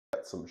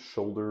Got some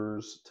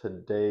shoulders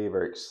today,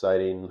 very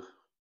exciting.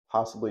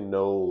 Possibly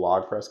no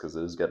log press because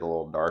it is getting a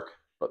little dark,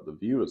 but the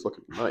view is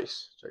looking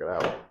nice. Check it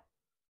out. A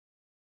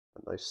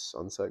nice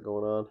sunset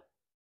going on.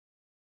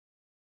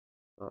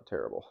 Not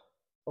terrible.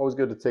 Always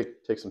good to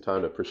take some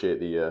time to appreciate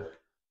the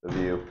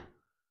view,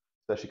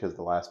 especially because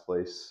the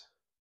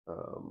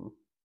um,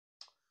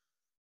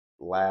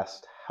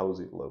 last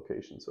housing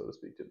location, so to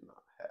speak, did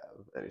not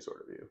have any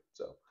sort of view.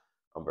 So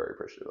I'm very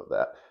appreciative of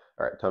that.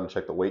 All right, time to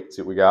check the weight,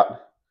 see what we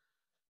got.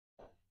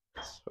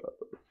 So,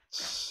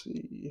 let's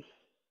see.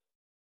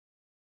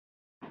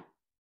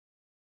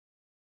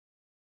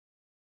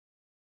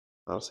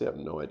 Honestly, I have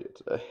no idea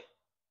today.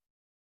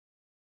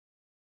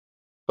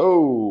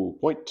 Oh,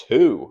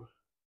 0.2.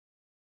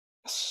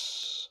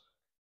 Yes.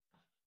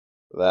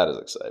 That is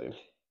exciting.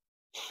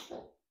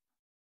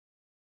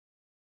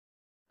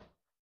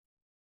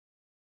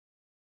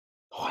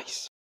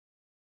 Nice.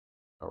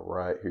 All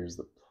right, here's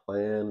the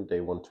plan.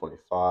 Day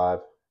 125.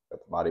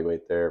 Got the body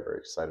weight there. Very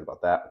excited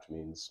about that, which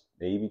means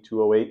maybe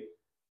 208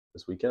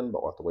 this weekend,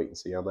 but we'll have to wait and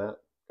see on that.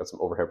 Got some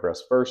overhead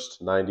press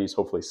first, 90s,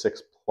 hopefully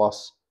 6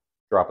 plus,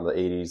 drop in the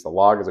 80s. The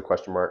log is a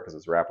question mark because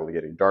it's rapidly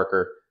getting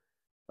darker,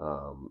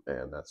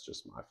 and that's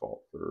just my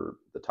fault for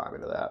the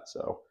timing of that.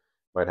 So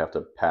might have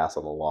to pass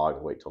on the log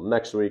and wait till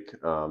next week.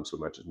 So we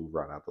might just move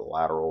right out to the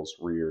laterals,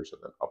 rears,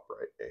 and then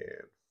upright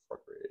and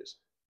front raise.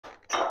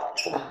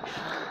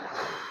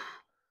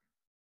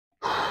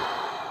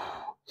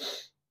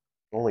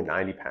 Only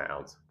 90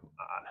 pounds. Come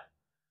on.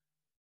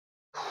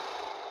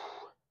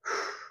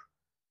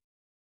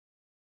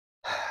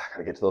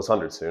 Gotta get to those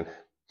 100 soon.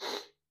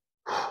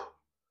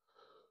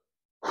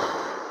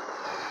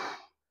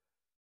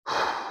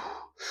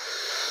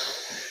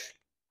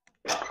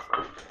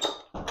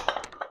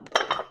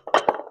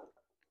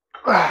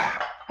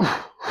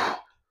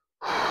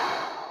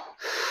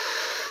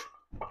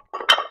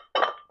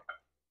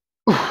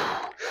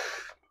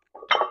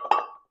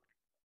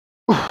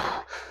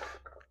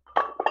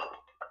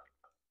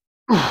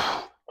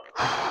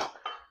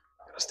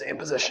 Stay in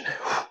position.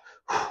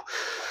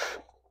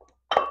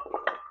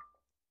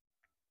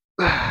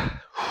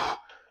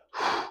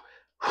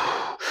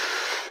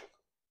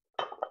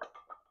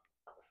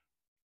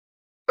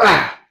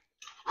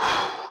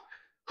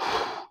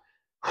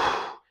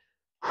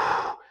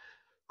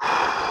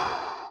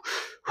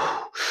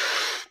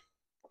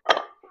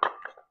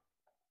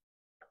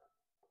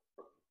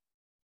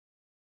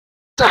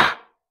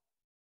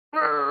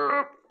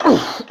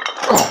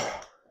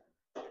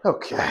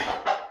 Okay.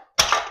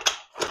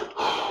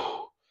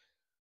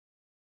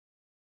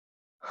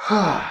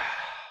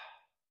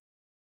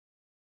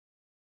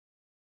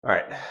 All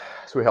right,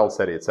 so we held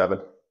steady at 7.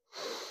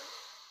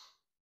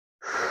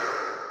 I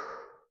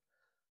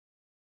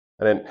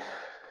didn't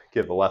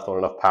give the left one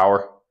enough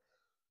power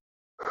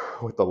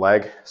with the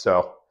leg,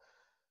 so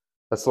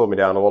that slowed me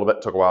down a little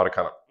bit. Took a while to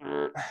kind of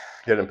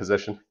get in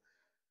position,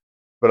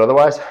 but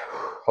otherwise,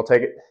 I'll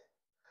take it.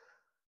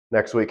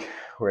 Next week,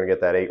 we're gonna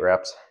get that 8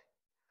 reps.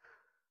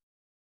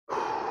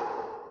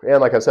 And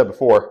like I said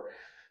before,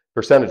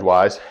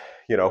 percentage-wise,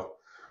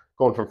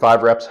 going from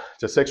 5 reps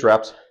to 6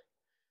 reps,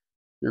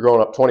 you're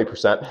going up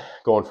 20%.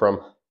 Going from,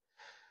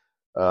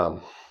 10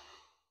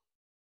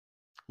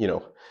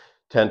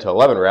 to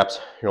 11 reps,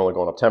 you're only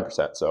going up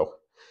 10%. So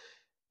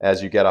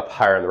as you get up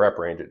higher in the rep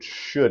range, it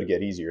should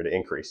get easier to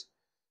increase.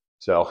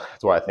 So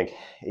that's why I think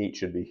 8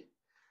 should be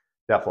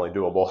definitely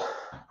doable.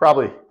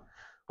 Probably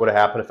would have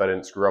happened if I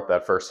didn't screw up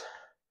that first.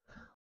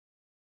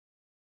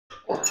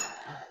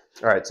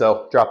 All right,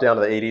 so drop down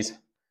to the 80s.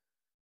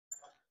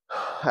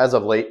 As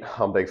of late,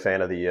 I'm a big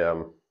fan of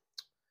the,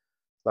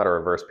 not a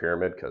reverse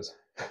pyramid because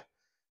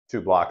 2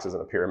 blocks isn't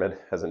a pyramid,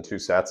 as in 2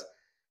 sets,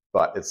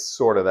 but it's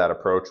sort of that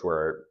approach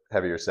where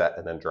heavier set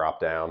and then drop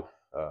down,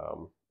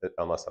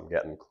 unless I'm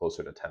getting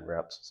closer to 10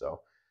 reps.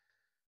 So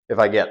if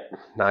I get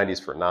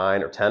 90s for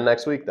 9 or 10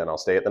 next week, then I'll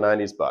stay at the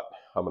 90s, but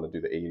I'm going to do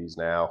the 80s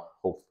now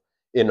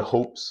in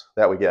hopes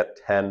that we get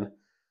 10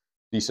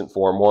 decent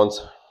form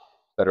ones.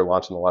 Better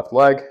launch in the left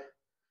leg.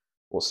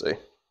 We'll see.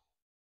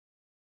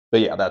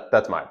 But yeah,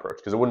 that's my approach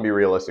because it wouldn't be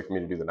realistic for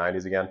me to do the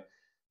 90s again.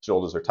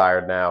 Shoulders are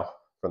tired now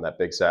from that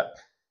big set,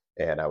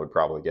 and I would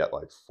probably get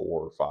like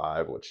 4 or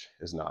 5, which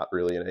is not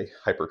really in a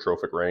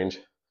hypertrophic range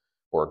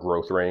or a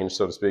growth range,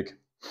 so to speak.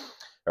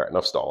 All right,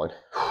 enough stalling.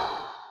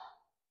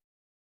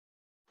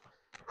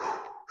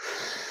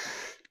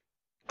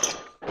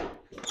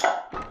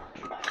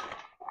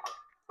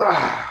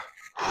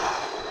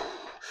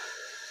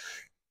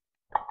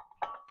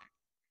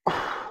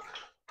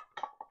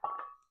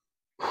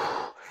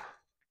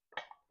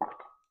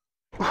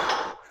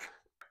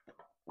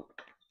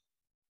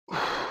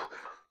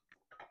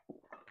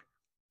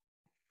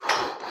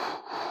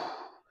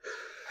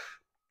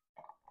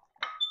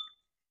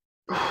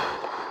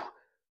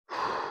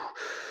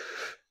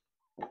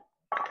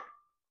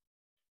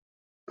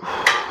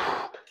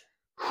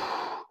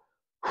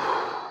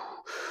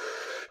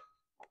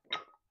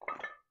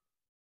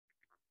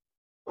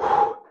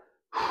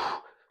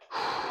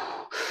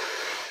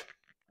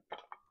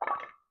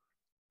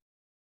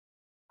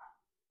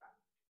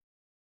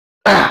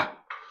 Ah.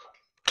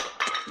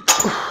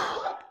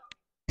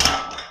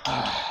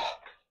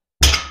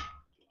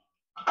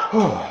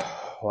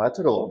 Well, that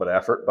took a little bit of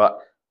effort, but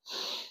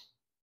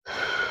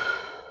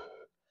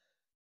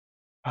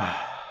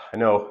I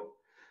know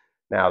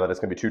now that it's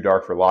going to be too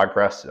dark for log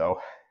press, so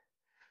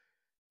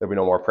there'll be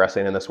no more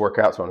pressing in this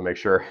workout. So I want to make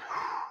sure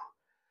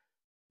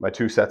my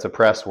 2 sets of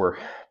press were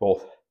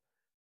both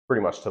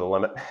pretty much to the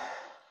limit.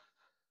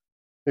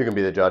 You can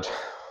be the judge.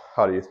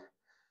 How do you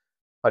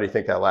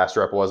think that last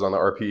rep was on the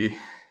RPE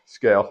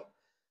scale?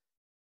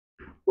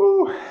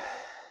 Woo.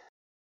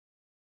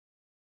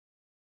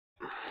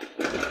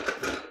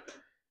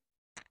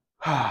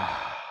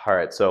 All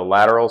right, so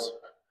laterals,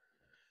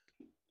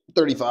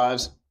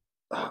 35s.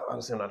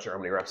 Honestly, I'm not sure how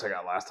many reps I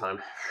got last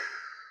time.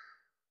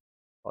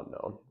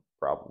 Unknown,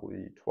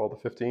 probably 12 to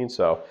 15.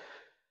 So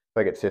if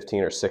I get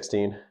 15 or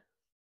 16,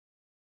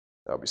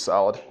 that'll be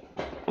solid.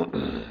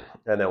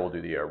 And then we'll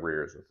do the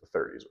rears with the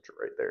 30s, which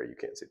are right there. You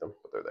can't see them,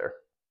 but they're there.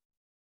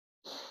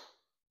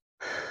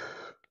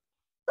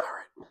 All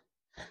right.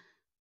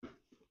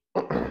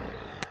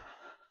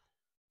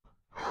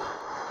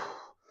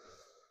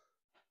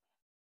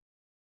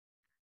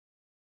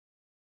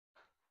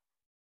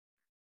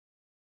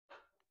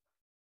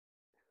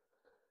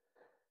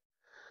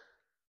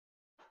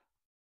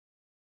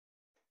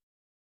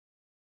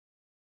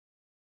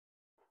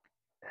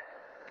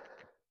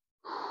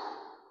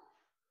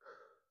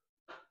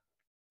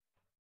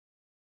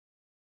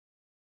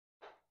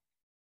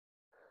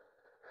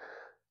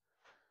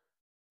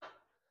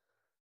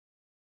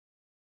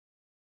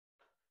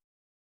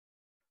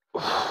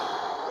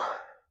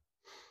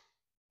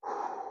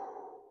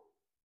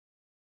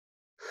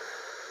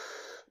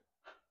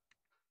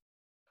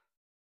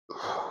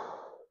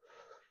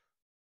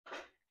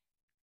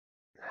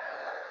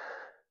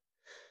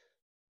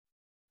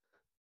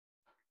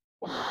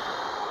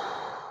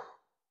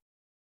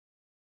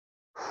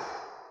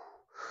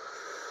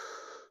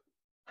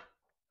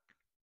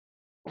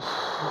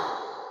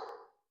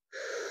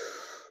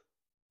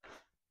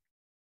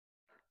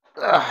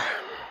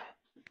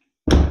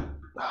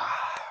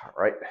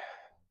 Right,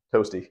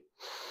 toasty.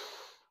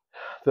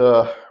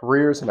 The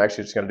rears, I'm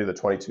actually just going to do the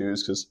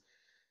 22s because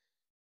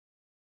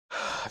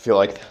I feel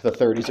like the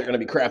 30s are going to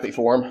be crappy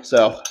form.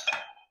 So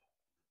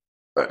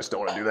I just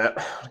don't want to do that.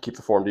 I'll keep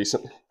the form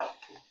decent.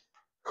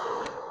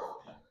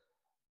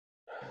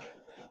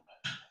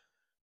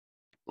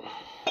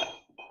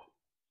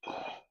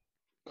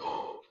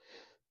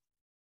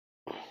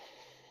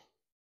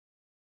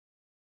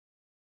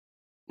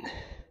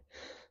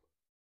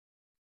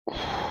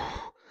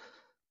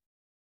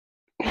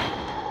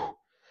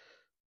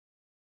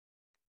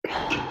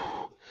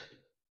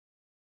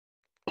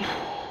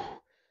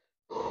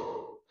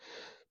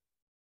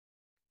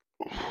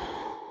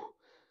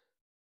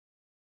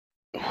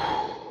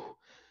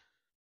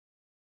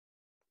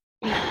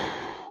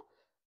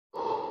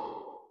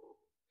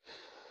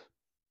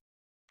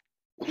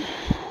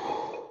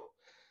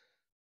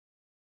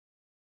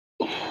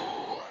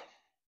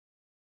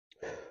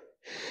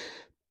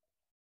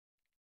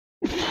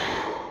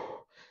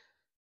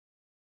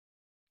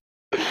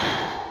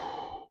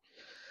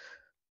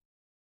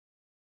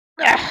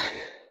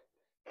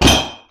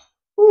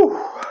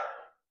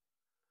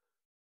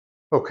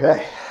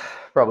 Okay,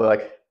 probably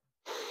like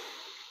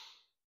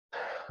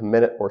a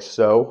minute or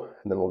so,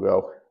 and then we'll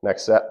go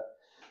next set.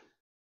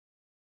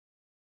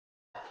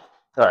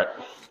 All right,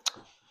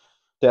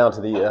 down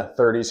to the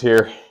 30s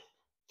here.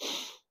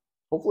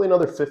 Hopefully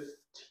another 15.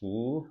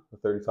 The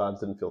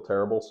 35s didn't feel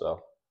terrible,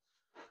 so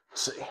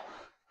let's see.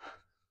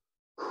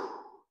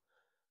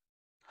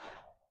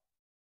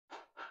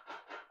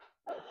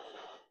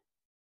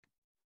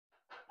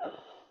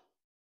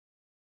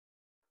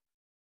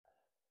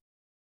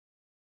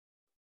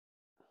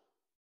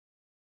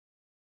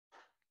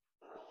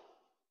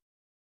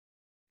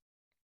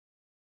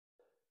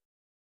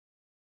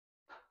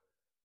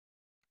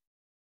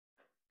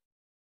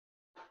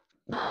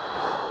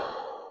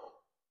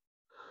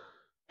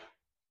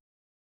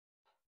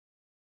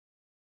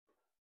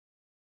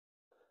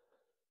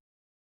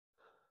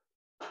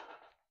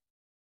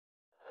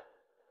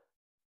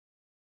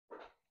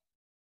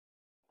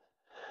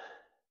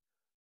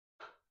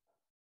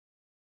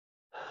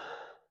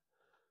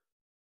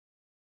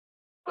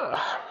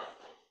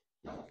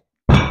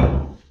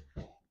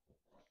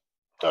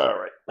 All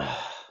right.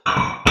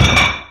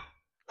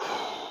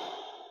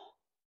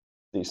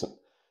 Decent.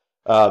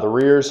 The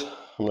rears,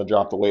 I'm going to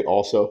drop the weight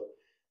also.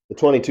 The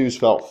 22s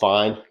felt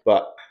fine,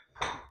 but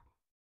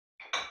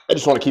I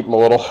just want to keep them a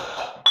little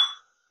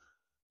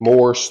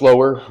more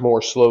slowly, a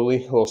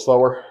little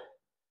slower,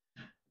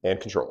 and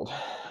controlled.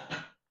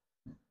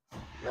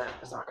 That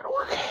is not going to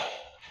work.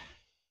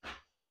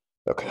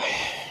 Okay.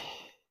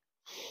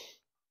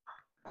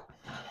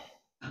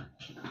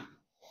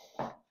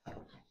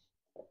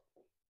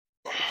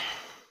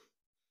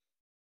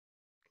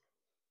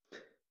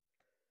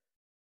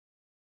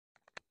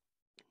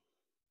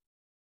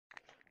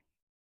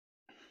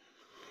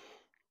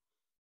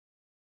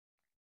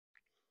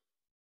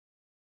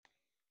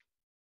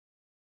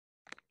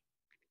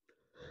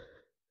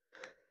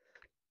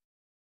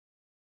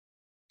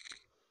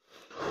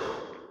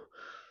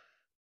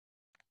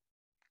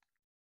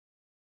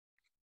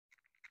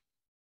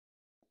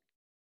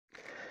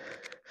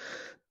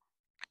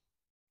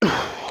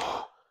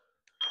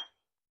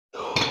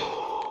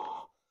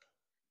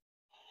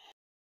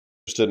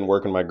 Interested in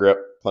working my grip.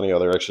 Plenty of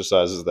other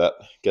exercises that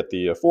get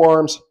the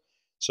forearms.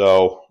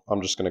 So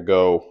I'm just going to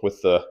go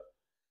with the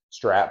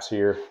straps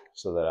here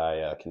so that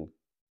I can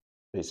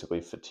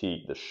basically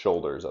fatigue the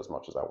shoulders as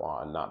much as I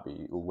want and not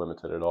be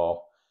limited at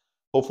all.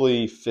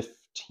 Hopefully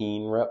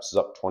 15 reps is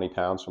up 20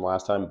 pounds from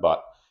last time,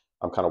 but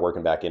I'm kind of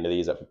working back into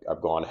these.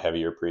 I've gone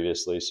heavier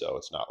previously, so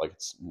it's not like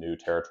it's new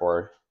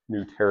territory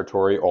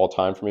all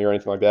time for me or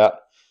anything like that.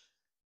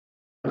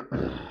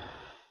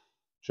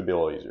 Should be a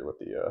little easier with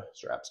the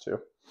straps too.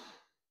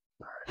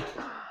 All right.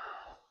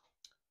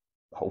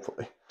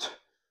 Hopefully.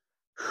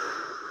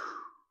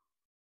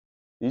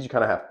 These you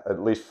kind of have,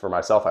 at least for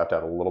myself, I have to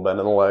have a little bend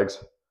in the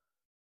legs.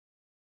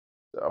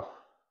 So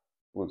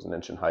lose an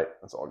inch in height,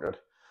 that's all good.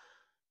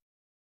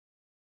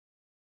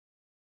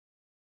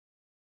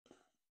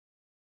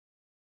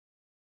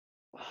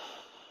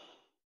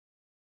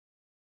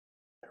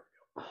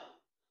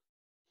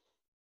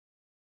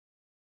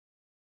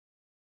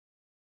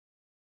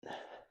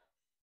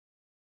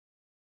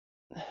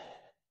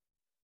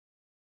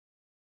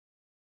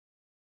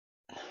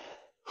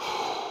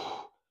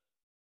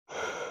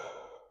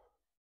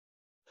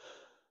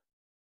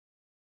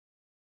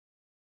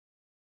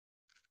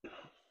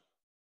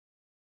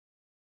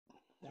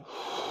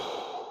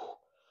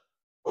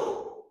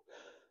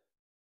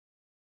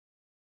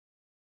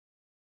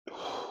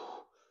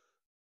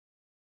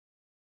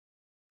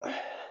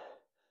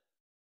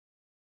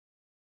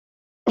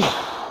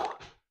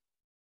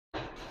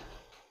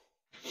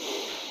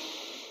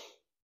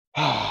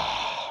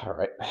 All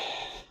right,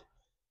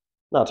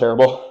 not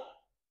terrible.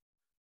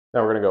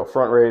 Now we're gonna go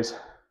front raise.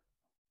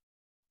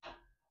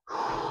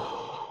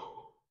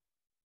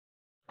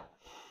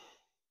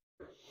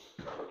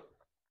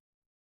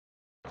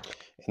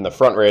 In the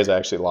front raise, I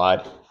actually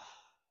lied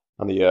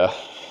on the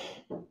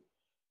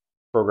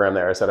program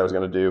there. I said I was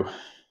gonna do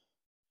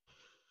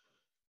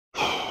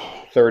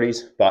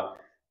 30s, but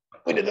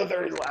we did the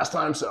 30s last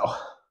time, so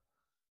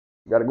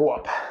we gotta go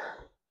up.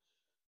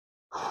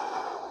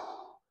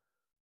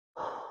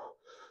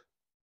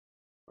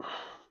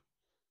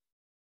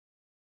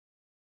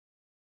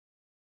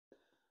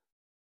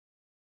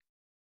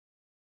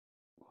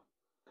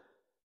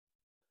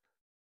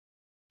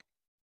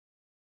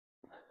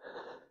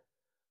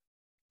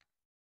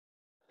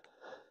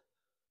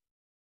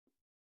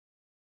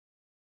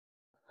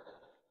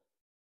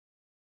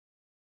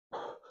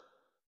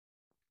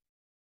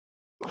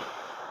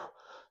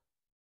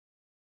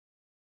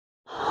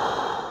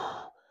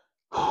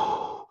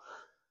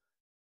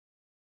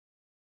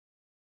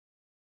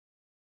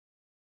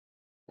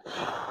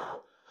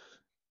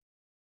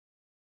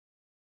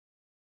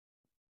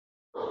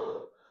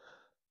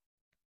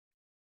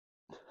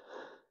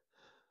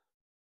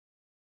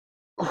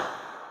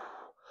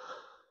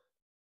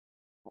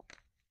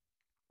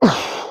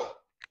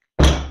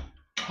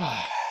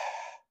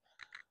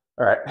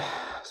 All right,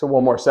 so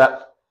one more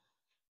set,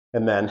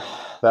 and then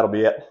that'll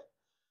be it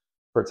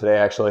for today,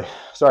 actually.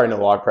 Sorry, no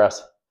log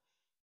press,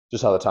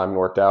 just how the timing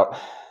worked out.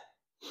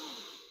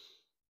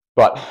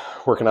 But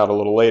working out a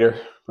little later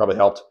probably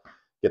helped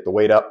get the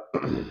weight up.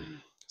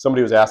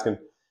 Somebody was asking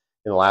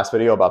in the last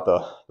video about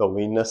the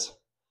leanness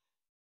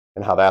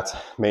and how that's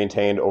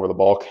maintained over the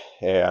bulk,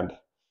 and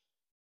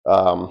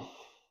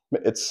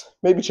it's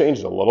maybe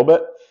changed a little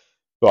bit,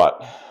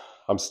 but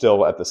I'm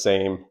still at the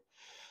same,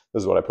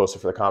 this is what I posted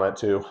for the comment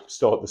too, I'm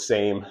still at the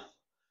same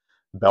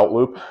belt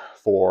loop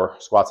for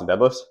squats and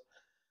deadlifts.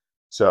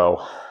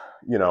 So,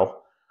 you know,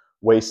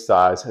 waist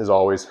size is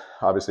always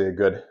obviously a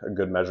good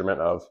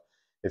measurement of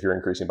if you're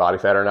increasing body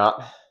fat or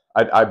not.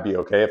 I'd be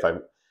okay if I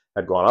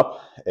had gone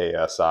up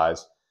a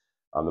size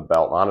on the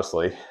belt,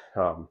 honestly.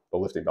 The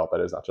lifting belt,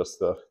 that is, not just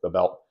the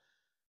belt.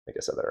 I think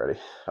I said that already.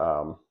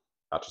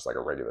 Not just like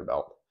a regular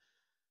belt.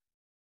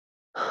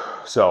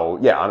 So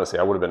yeah, honestly,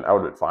 I would have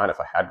been fine if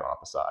I had gone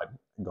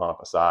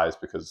up a size,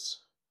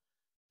 because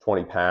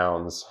 20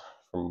 pounds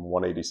from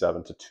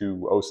 187 to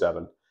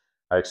 207,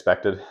 I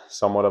expected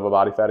somewhat of a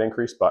body fat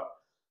increase, but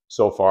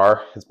so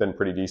far it's been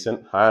pretty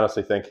decent. I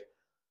honestly think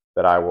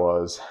that I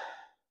was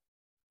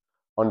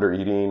under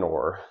eating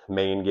or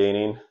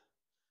maintaining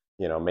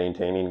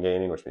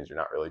gaining, which means you're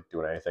not really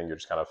doing anything. You're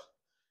just kind of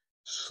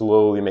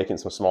slowly making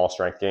some small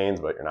strength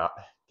gains, but you're not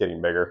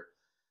getting bigger.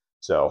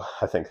 So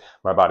I think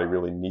my body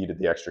really needed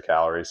the extra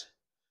calories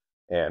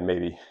and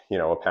maybe, you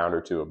know, a pound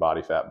or two of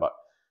body fat, but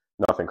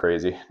nothing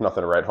crazy,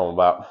 nothing to write home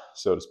about,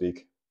 so to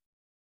speak.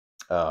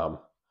 What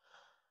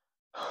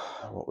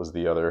was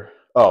the other?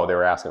 Oh, they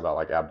were asking about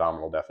like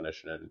abdominal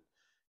definition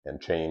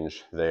and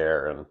change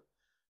there, and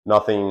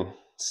nothing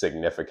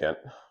significant,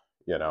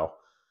 you know.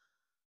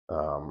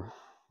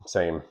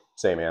 Same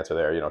answer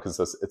there, you know, because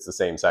it's the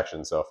same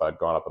section. So if I'd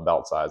gone up a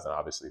belt size, then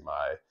obviously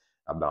my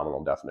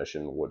abdominal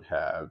definition would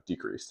have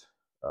decreased.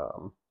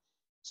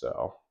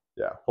 So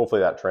yeah,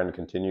 hopefully that trend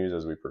continues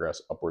as we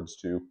progress upwards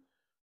to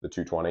the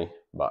 220,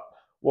 but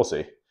we'll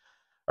see.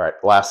 All right,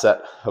 last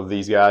set of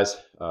these guys.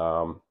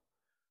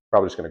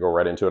 Probably just going to go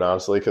right into it,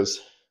 honestly,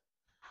 because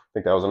I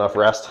think that was enough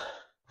rest.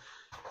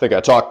 I think I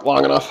talked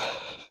long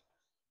enough.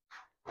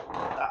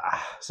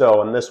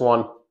 So in this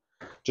one,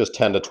 just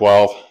 10 to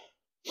 12.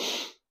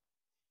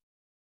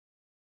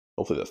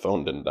 Hopefully the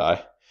phone didn't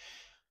die.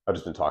 I've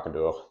just been talking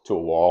to a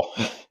wall.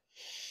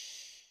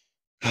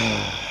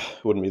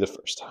 Wouldn't be the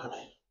first time.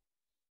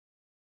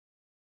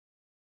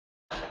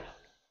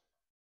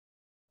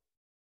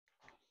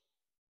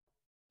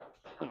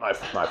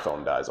 My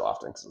phone dies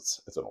often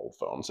because it's an old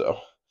phone, so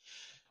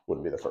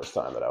wouldn't be the first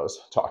time that I was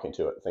talking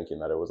to it thinking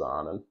that it was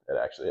on and it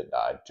actually had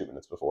died 2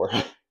 minutes before.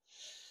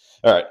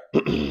 All right.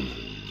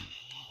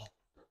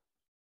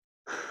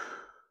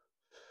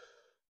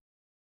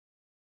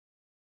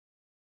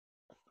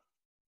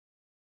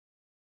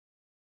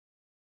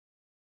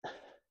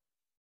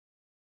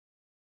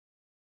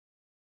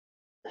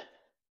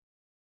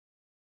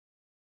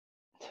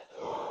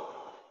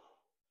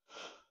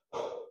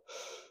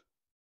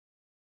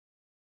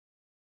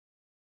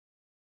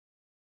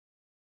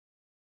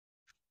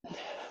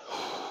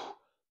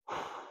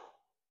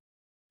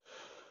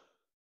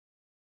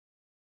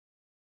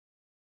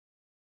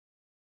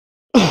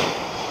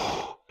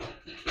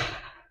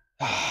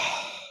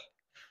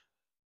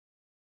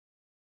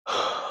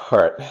 All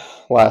right,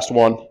 last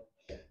one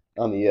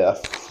on the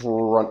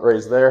front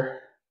raise there.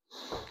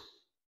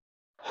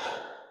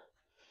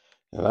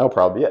 And that'll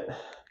probably be it.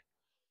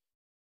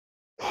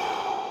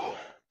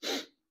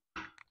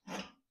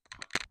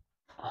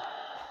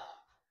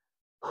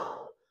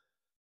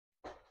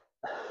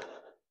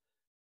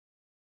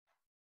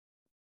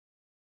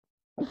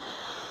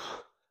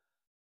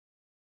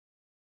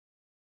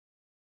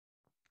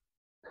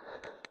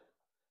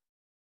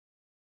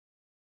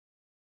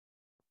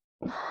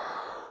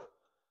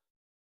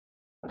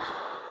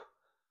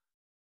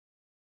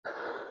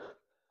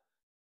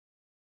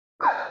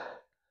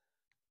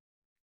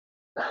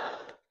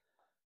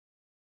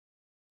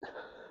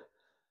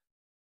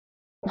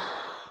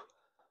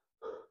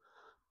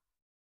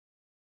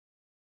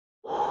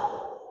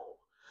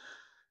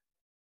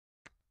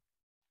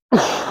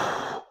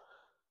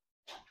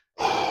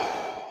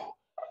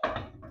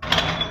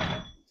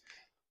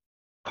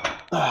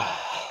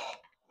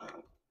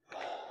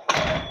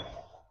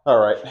 All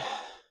right,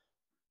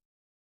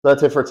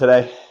 that's it for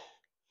today.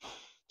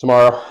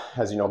 Tomorrow,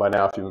 as you know by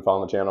now, if you've been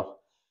following the channel,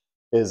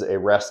 is a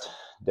rest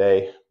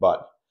day,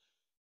 but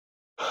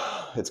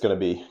it's going to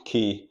be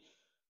key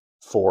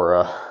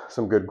for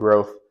some good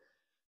growth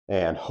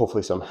and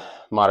hopefully some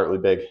moderately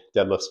big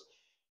deadlifts,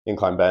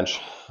 incline bench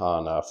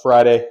on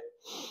Friday.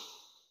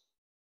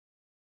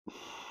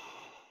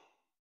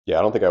 Yeah,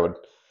 I don't think I would,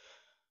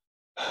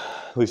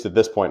 at least at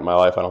this point in my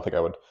life, I don't think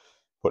I would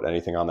put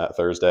anything on that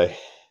Thursday.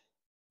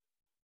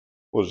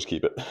 We'll just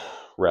keep it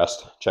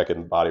rest, check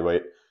in body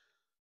weight,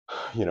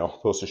 you know,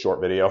 post a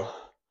short video,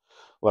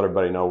 let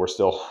everybody know we're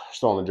still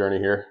on the journey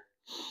here.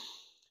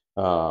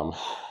 Yeah,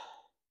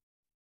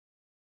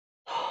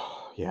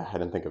 I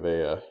didn't think of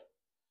a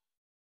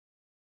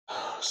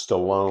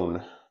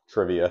Stallone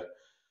trivia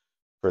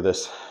for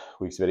this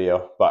week's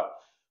video, but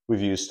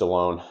we've used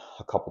Stallone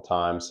a couple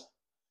times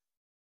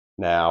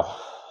now.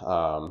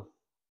 Oh,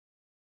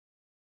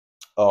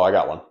 I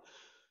got one.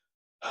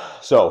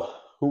 So,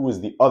 who was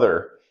the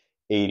other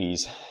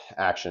 80s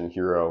action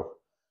hero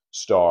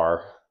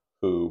star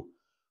who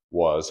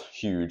was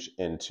huge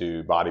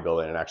into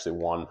bodybuilding and actually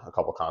won a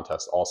couple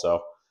contests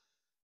also?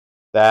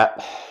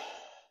 That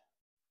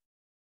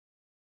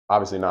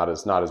obviously not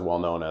as well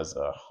known as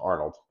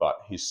Arnold, but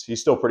he's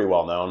still pretty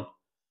well known.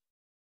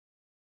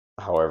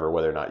 However,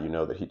 whether or not you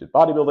know that he did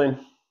bodybuilding,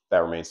 that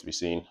remains to be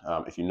seen.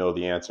 If you know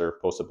the answer,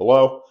 post it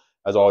below.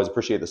 As always,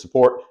 appreciate the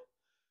support.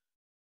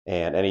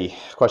 And any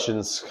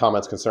questions,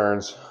 comments,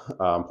 concerns,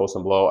 post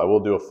them below. I will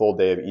do a full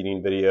day of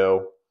eating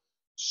video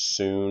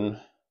soon.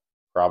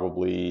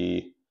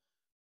 Probably,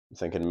 I'm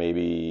thinking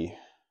maybe,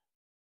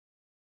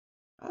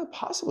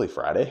 possibly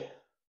Friday.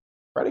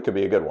 Friday could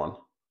be a good one.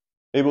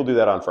 Maybe we'll do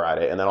that on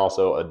Friday. And then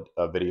also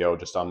a video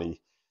just on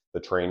the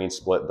training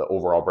split, the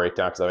overall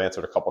breakdown, because I've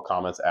answered a couple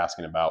comments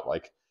asking about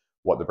like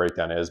what the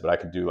breakdown is, but I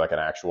could do like an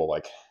actual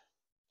like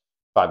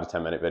 5 to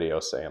 10 minute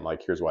video saying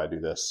like, here's why I do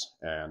this,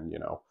 and you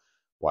know,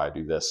 why I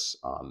do this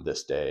on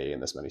this day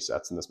and this many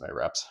sets and this many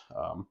reps.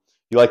 If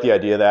you like the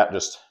idea of that,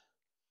 just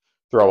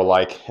throw a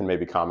like and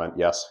maybe comment,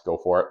 yes, go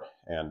for it.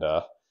 And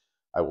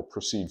I will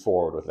proceed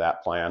forward with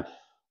that plan.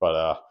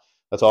 But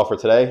that's all for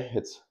today.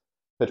 It's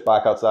pitch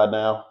black outside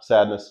now,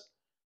 sadness.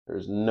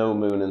 There's no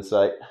moon in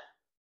sight.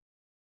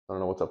 I don't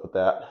know what's up with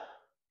that.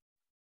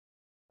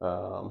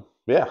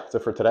 Yeah, that's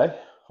it for today.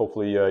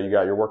 Hopefully you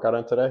got your workout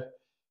in today.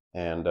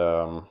 And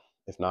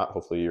if not,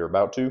 hopefully you're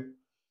about to.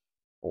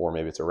 Or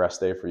maybe it's a rest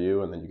day for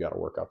you and then you got to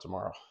work out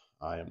tomorrow.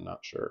 I am not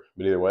sure.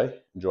 But either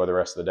way, enjoy the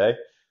rest of the day.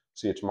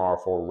 See you tomorrow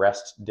for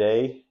rest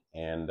day.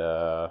 And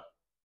yeah,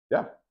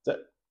 that's it.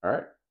 All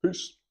right.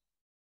 Peace.